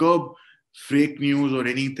curb fake news or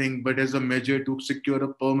anything, but as a measure to secure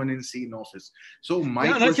a permanency in office. So my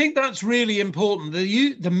and I think that's really important.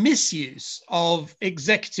 The misuse of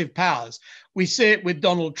executive powers. We see it with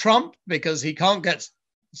Donald Trump because he can't get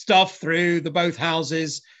stuff through both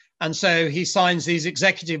houses. And so he signs these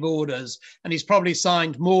executive orders, and he's probably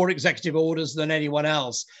signed more executive orders than anyone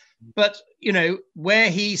else. But,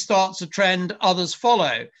 where he starts a trend, others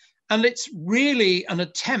follow. And it's really an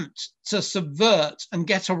attempt to subvert and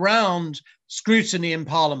get around scrutiny in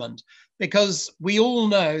Parliament, because we all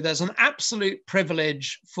know there's an absolute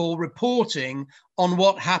privilege for reporting on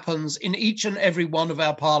what happens in each and every one of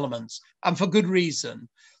our parliaments, and for good reason.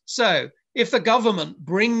 So if the government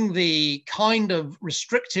bring the kind of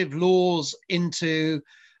restrictive laws into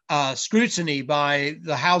scrutiny by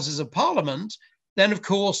the Houses of Parliament, then of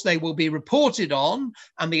course they will be reported on,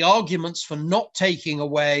 and the arguments for not taking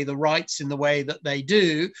away the rights in the way that they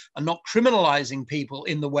do and not criminalizing people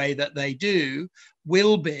in the way that they do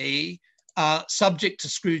will be subject to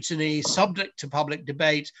scrutiny, subject to public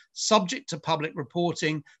debate, subject to public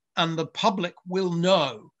reporting, and the public will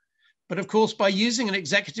know. But of course, by using an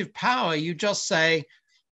executive power, you just say,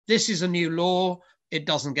 this is a new law. It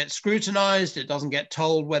doesn't get scrutinized. It doesn't get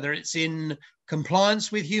told whether it's in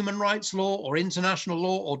compliance with human rights law or international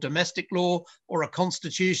law or domestic law or a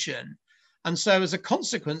constitution. And so as a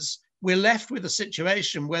consequence, we're left with a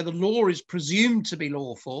situation where the law is presumed to be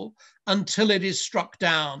lawful until it is struck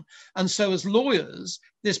down. And so as lawyers,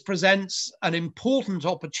 this presents an important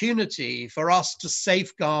opportunity for us to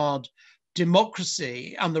safeguard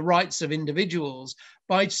democracy and the rights of individuals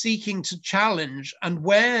by seeking to challenge, and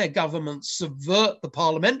where governments subvert the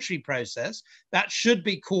parliamentary process, that should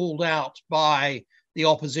be called out by the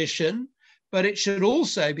opposition, but it should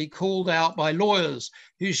also be called out by lawyers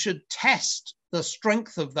who should test the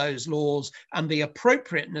strength of those laws and the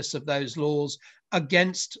appropriateness of those laws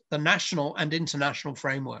against the national and international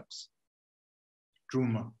frameworks. True,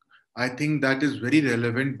 Mark. I think that is very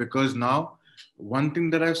relevant, because now one thing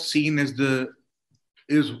that I've seen is the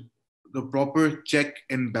proper check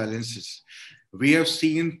and balances. We have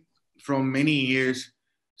seen from many years,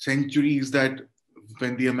 centuries, that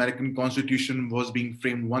when the American Constitution was being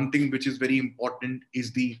framed, one thing which is very important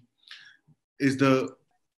is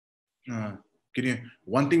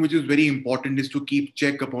one thing which is very important is to keep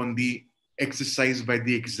check upon the exercise by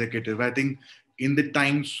the executive. I think in the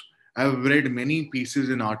times I've read many pieces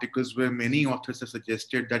and articles where many authors have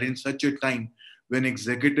suggested that in such a time when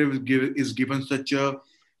executive is given such a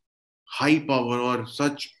high power or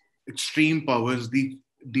such extreme powers, the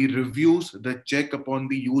reviews, the check upon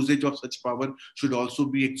the usage of such power should also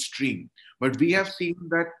be extreme. But we have seen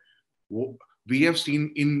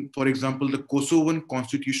in, for example, the Kosovan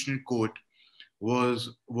Constitutional Court was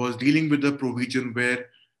dealing with a provision where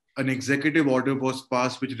an executive order was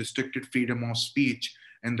passed which restricted freedom of speech,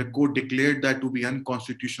 and the court declared that to be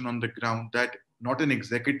unconstitutional on the ground that not an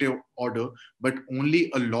executive order, but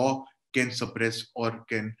only a law can suppress or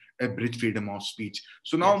can abridge freedom of speech.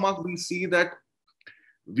 So now, Mark, we see that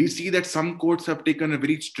some courts have taken a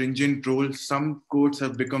very stringent role. Some courts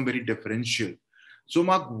have become very differential. So,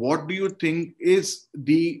 Mark, what do you think is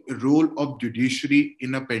the role of judiciary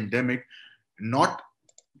in a pandemic, not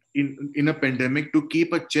in a pandemic, to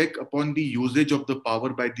keep a check upon the usage of the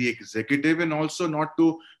power by the executive, and also not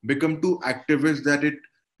to become too activist that it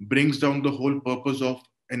brings down the whole purpose of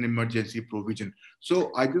an emergency provision?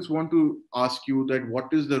 So I just want to ask you that what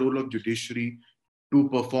is the role of judiciary to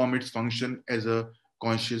perform its function as a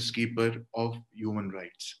conscious keeper of human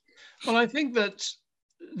rights? Well, I think that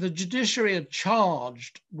the judiciary are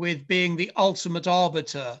charged with being the ultimate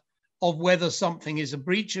arbiter of whether something is a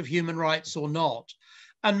breach of human rights or not.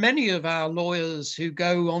 And many of our lawyers who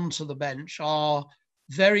go onto the bench are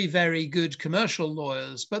very, very good commercial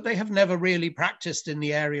lawyers, but they have never really practiced in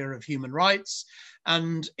the area of human rights.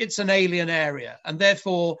 And it's an alien area. And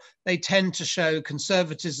therefore, they tend to show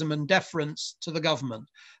conservatism and deference to the government.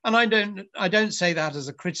 And I don't say that as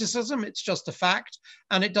a criticism, it's just a fact.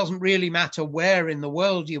 And it doesn't really matter where in the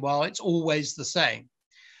world you are, it's always the same.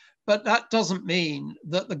 But that doesn't mean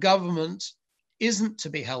that the government isn't to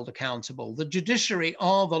be held accountable. The judiciary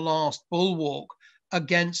are the last bulwark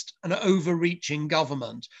against an overreaching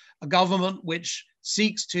government, a government which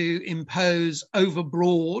seeks to impose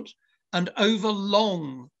overbroad and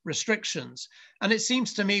overlong restrictions. And it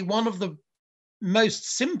seems to me one of the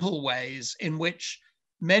most simple ways in which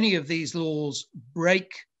many of these laws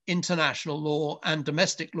break international law and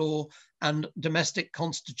domestic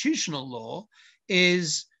constitutional law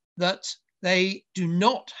is that they do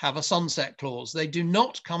not have a sunset clause. They do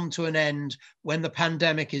not come to an end when the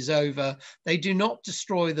pandemic is over. They do not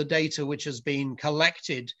destroy the data which has been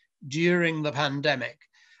collected during the pandemic.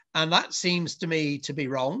 And that seems to me to be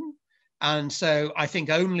wrong. And so I think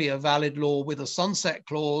only a valid law with a sunset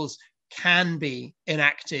clause can be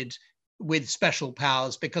enacted with special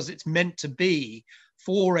powers, because it's meant to be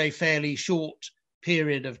for a fairly short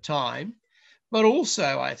period of time. But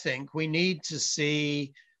also, I think we need to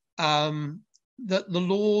see that the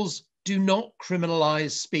laws do not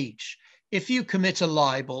criminalize speech. If you commit a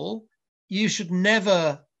libel, you should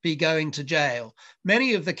never be going to jail.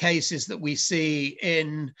 Many of the cases that we see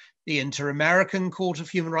in the Inter-American Court of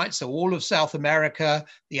Human Rights, so all of South America,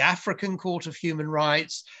 the African Court of Human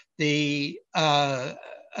Rights, the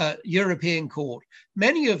European Court,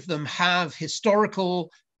 many of them have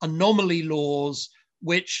historical anomaly laws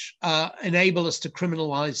which enable us to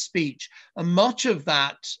criminalize speech. And much of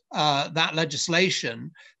that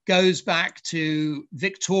legislation goes back to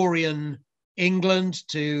Victorian England,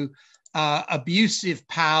 to abusive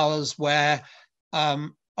powers where a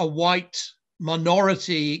white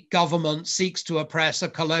minority government seeks to oppress a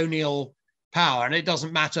colonial power. And it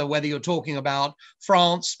doesn't matter whether you're talking about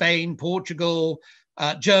France, Spain, Portugal,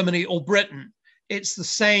 Germany, or Britain. It's the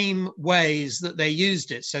same ways that they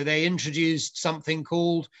used it. So they introduced something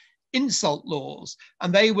called insult laws,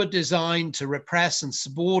 and they were designed to repress and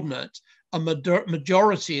subordinate a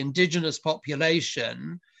majority indigenous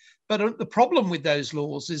population. But the problem with those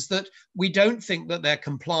laws is that we don't think that they're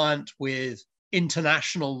compliant with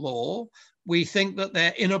international law. We think that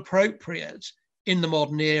they're inappropriate in the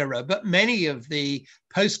modern era, but many of the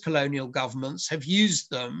post-colonial governments have used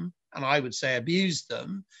them, and I would say abused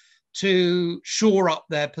them, to shore up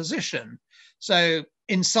their position. So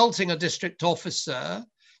insulting a district officer,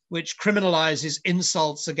 which criminalizes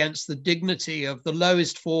insults against the dignity of the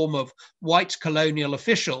lowest form of white colonial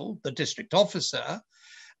official, the district officer,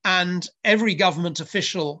 and every government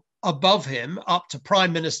official above him, up to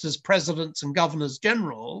prime ministers, presidents, and governors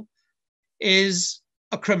general, is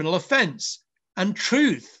a criminal offense. And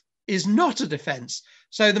truth is not a defense.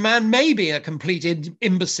 So the man may be a complete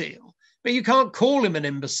imbecile, but you can't call him an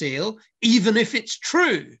imbecile, even if it's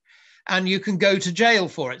true, and you can go to jail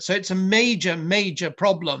for it. So it's a major, major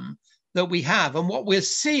problem that we have. And what we're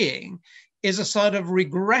seeing is a sort of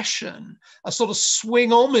regression, a sort of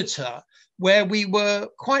swingometer, where we were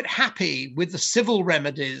quite happy with the civil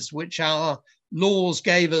remedies which our laws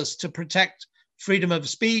gave us to protect freedom of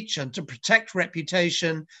speech and to protect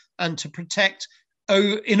reputation and to protect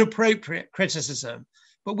inappropriate criticism.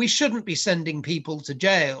 But we shouldn't be sending people to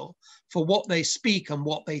jail for what they speak and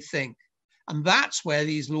what they think. And that's where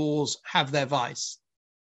these laws have their vice.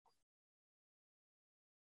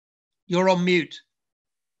 You're on mute.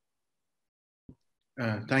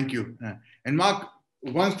 Thank you. And Mark,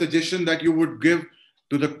 one suggestion that you would give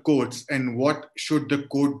to the courts, and what should the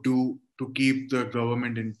court do to keep the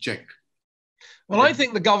government in check? Well, I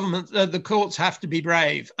think the courts have to be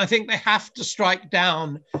brave. I think they have to strike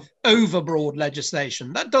down overbroad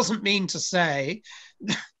legislation. That doesn't mean to say,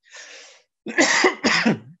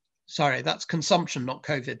 sorry, that's consumption, not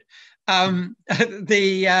COVID.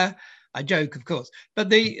 I joke, of course.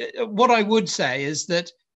 But what I would say is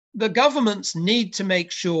that the governments need to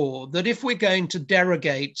make sure that if we're going to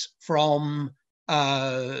derogate from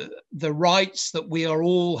the rights that we are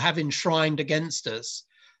all have enshrined against us,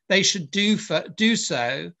 they should do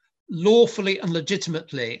so lawfully and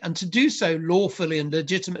legitimately. And to do so lawfully and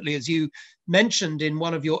legitimately, as you mentioned in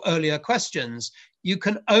one of your earlier questions, you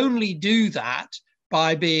can only do that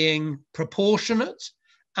by being proportionate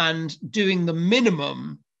and doing the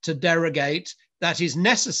minimum to derogate that is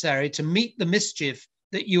necessary to meet the mischief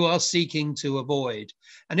that you are seeking to avoid.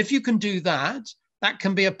 And if you can do that, that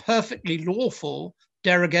can be a perfectly lawful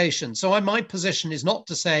derogation. So my position is not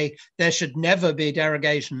to say there should never be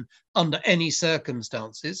derogation under any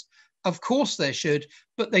circumstances. Of course there should,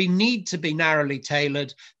 but they need to be narrowly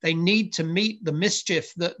tailored. They need to meet the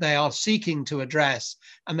mischief that they are seeking to address,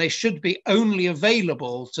 and they should be only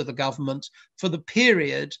available to the government for the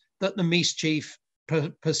period that the mischief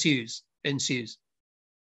ensues.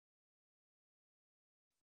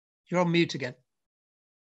 You're on mute again.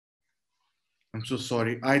 I'm so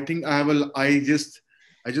sorry. I think I just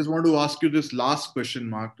want to ask you this last question,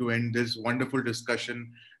 Mark, to end this wonderful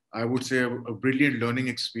discussion. I would say a brilliant learning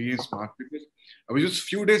experience, Mark, because I was just a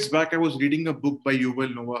few days back, I was reading a book by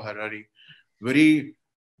Yuval Noah Harari.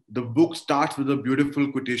 The book starts with a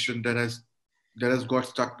beautiful quotation that has got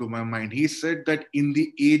stuck to my mind. He said that in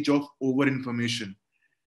the age of over-information,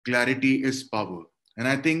 clarity is power. And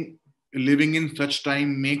I think living in such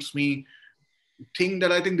time makes me think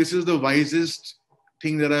that I think this is the wisest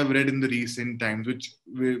thing that I've read in the recent times,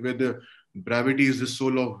 where the brevity is the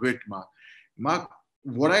soul of wit, Mark. Mark,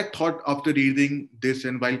 what I thought after reading this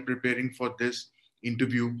and while preparing for this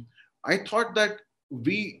interview, I thought that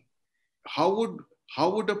how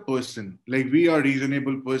would a person, like we are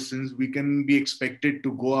reasonable persons, we can be expected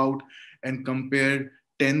to go out and compare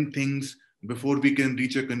 10 things before we can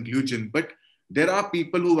reach a conclusion. But there are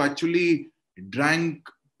people who actually drank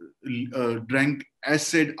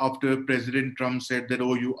acid after President Trump said that,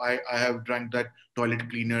 I have drank that toilet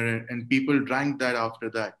cleaner, and people drank that after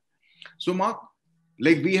that. So Mark,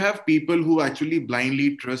 like we have people who actually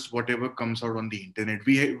blindly trust whatever comes out on the internet.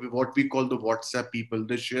 We have what we call the WhatsApp people.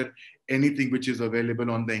 They share anything which is available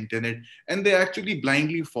on the internet, and they actually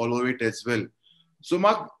blindly follow it as well. So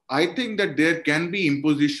Mark, I think that there can be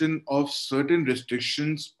imposition of certain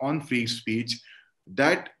restrictions on free speech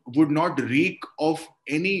that would not reek of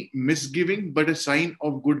any misgiving, but a sign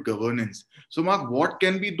of good governance. So Mark, what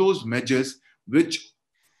can be those measures which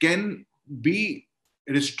can be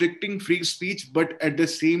restricting free speech, but at the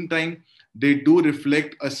same time, they do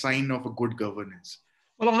reflect a sign of a good governance?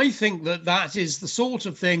 Well, I think that is the sort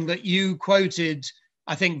of thing that you quoted,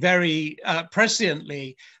 I think, very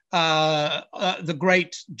presciently, the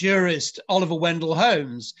great jurist Oliver Wendell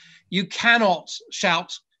Holmes. You cannot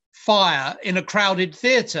shout fire in a crowded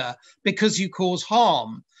theatre because you cause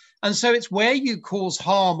harm. And so it's where you cause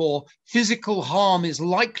harm or physical harm is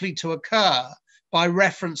likely to occur by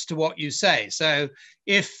reference to what you say. So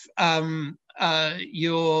if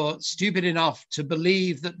you're stupid enough to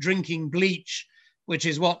believe that drinking bleach, which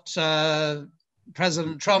is what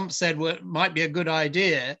President Trump said might be a good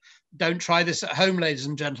idea, don't try this at home, ladies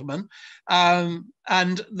and gentlemen. But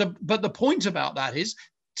the point about that is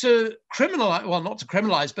to criminalize, well, not to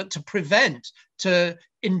criminalize, but to prevent, to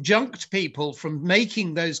injunct people from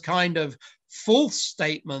making those kind of false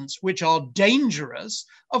statements, which are dangerous.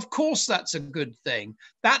 Of course, that's a good thing.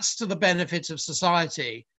 That's to the benefit of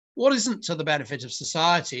society. What isn't to the benefit of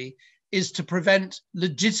society is to prevent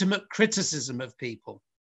legitimate criticism of people.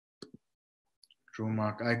 True,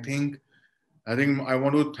 Mark. I think I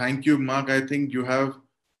want to thank you, Mark. I think you have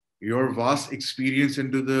your vast experience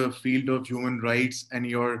into the field of human rights and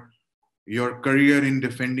your career in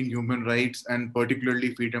defending human rights and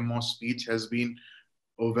particularly freedom of speech has been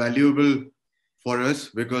valuable for us,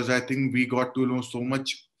 because I think we got to know so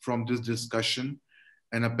much from this discussion.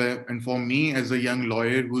 And for me, as a young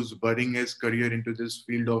lawyer who's budding his career into this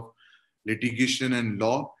field of litigation and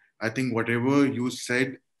law, I think whatever you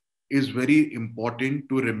said is very important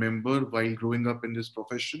to remember while growing up in this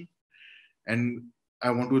profession. And I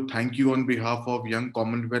want to thank you on behalf of Young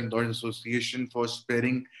Commonwealth Lawyers Association for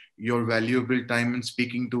sparing your valuable time and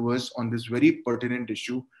speaking to us on this very pertinent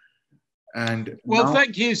issue. And well,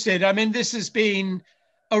 thank you, Sid. I mean, this has been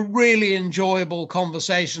a really enjoyable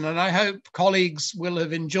conversation, and I hope colleagues will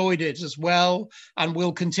have enjoyed it as well and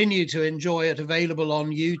will continue to enjoy it, available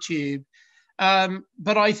on YouTube.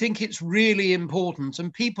 But I think it's really important,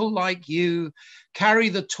 and people like you carry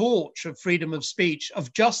the torch of freedom of speech,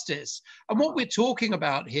 of justice. And what we're talking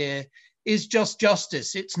about here is just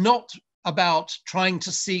justice. It's not about trying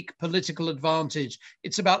to seek political advantage.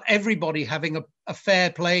 It's about everybody having a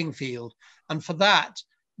fair playing field. And for that,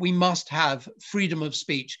 we must have freedom of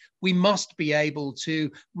speech. We must be able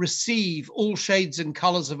to receive all shades and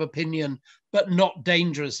colors of opinion, but not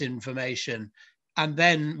dangerous information, and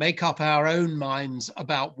then make up our own minds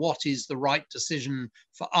about what is the right decision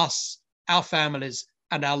for us, our families,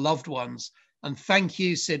 and our loved ones. And thank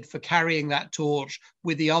you, Sid, for carrying that torch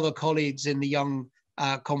with the other colleagues in the Young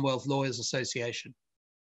Commonwealth Lawyers Association.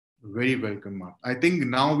 Very welcome, Mark. I think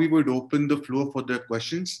now we would open the floor for the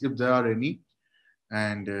questions, if there are any.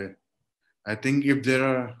 And I think if there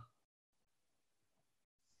are,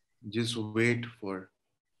 just wait for.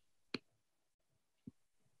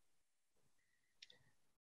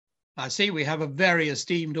 I see we have a very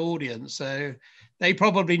esteemed audience, so they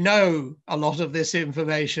probably know a lot of this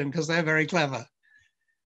information because they're very clever.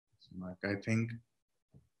 Mark, I think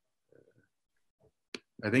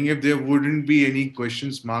if there wouldn't be any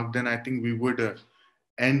questions, Mark, then I think we would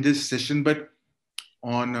end this session. But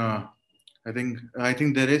on, I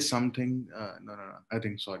think there is something. No. I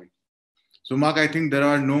think, sorry. So, Mark, I think there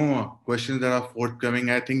are no questions that are forthcoming.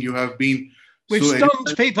 I think you have been. We've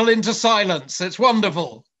stumped people into silence. It's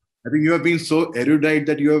wonderful. I think you have been so erudite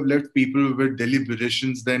that you have left people with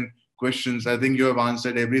deliberations than questions. I think you have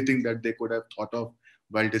answered everything that they could have thought of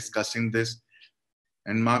while discussing this.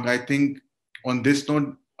 And Mark, I think on this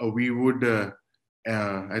note, we would, we'll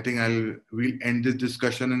end this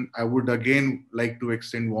discussion. And I would again like to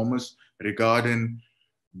extend warmest regard and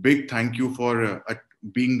big thank you for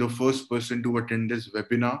being the first person to attend this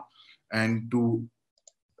webinar and to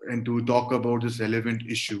talk about this relevant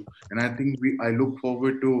issue. And I think I look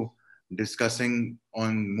forward to discussing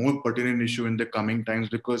on more pertinent issue in the coming times,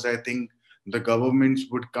 because I think the governments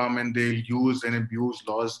would come and they'll use and abuse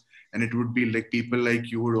laws, and it would be like people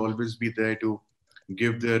like you would always be there to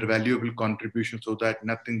give their valuable contribution so that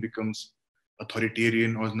nothing becomes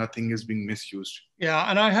authoritarian or nothing is being misused. Yeah,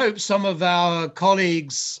 and I hope some of our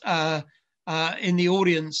colleagues in the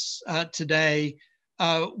audience today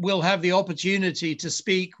will have the opportunity to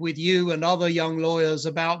speak with you and other young lawyers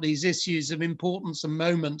about these issues of importance and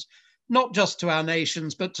moment, not just to our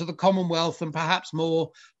nations, but to the Commonwealth and perhaps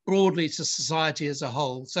more broadly to society as a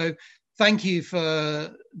whole. So thank you for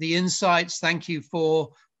the insights. Thank you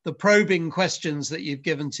for the probing questions that you've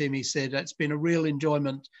given to me, Sid. It's been a real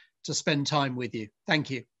enjoyment to spend time with you. Thank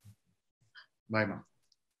you. Bye, Mark.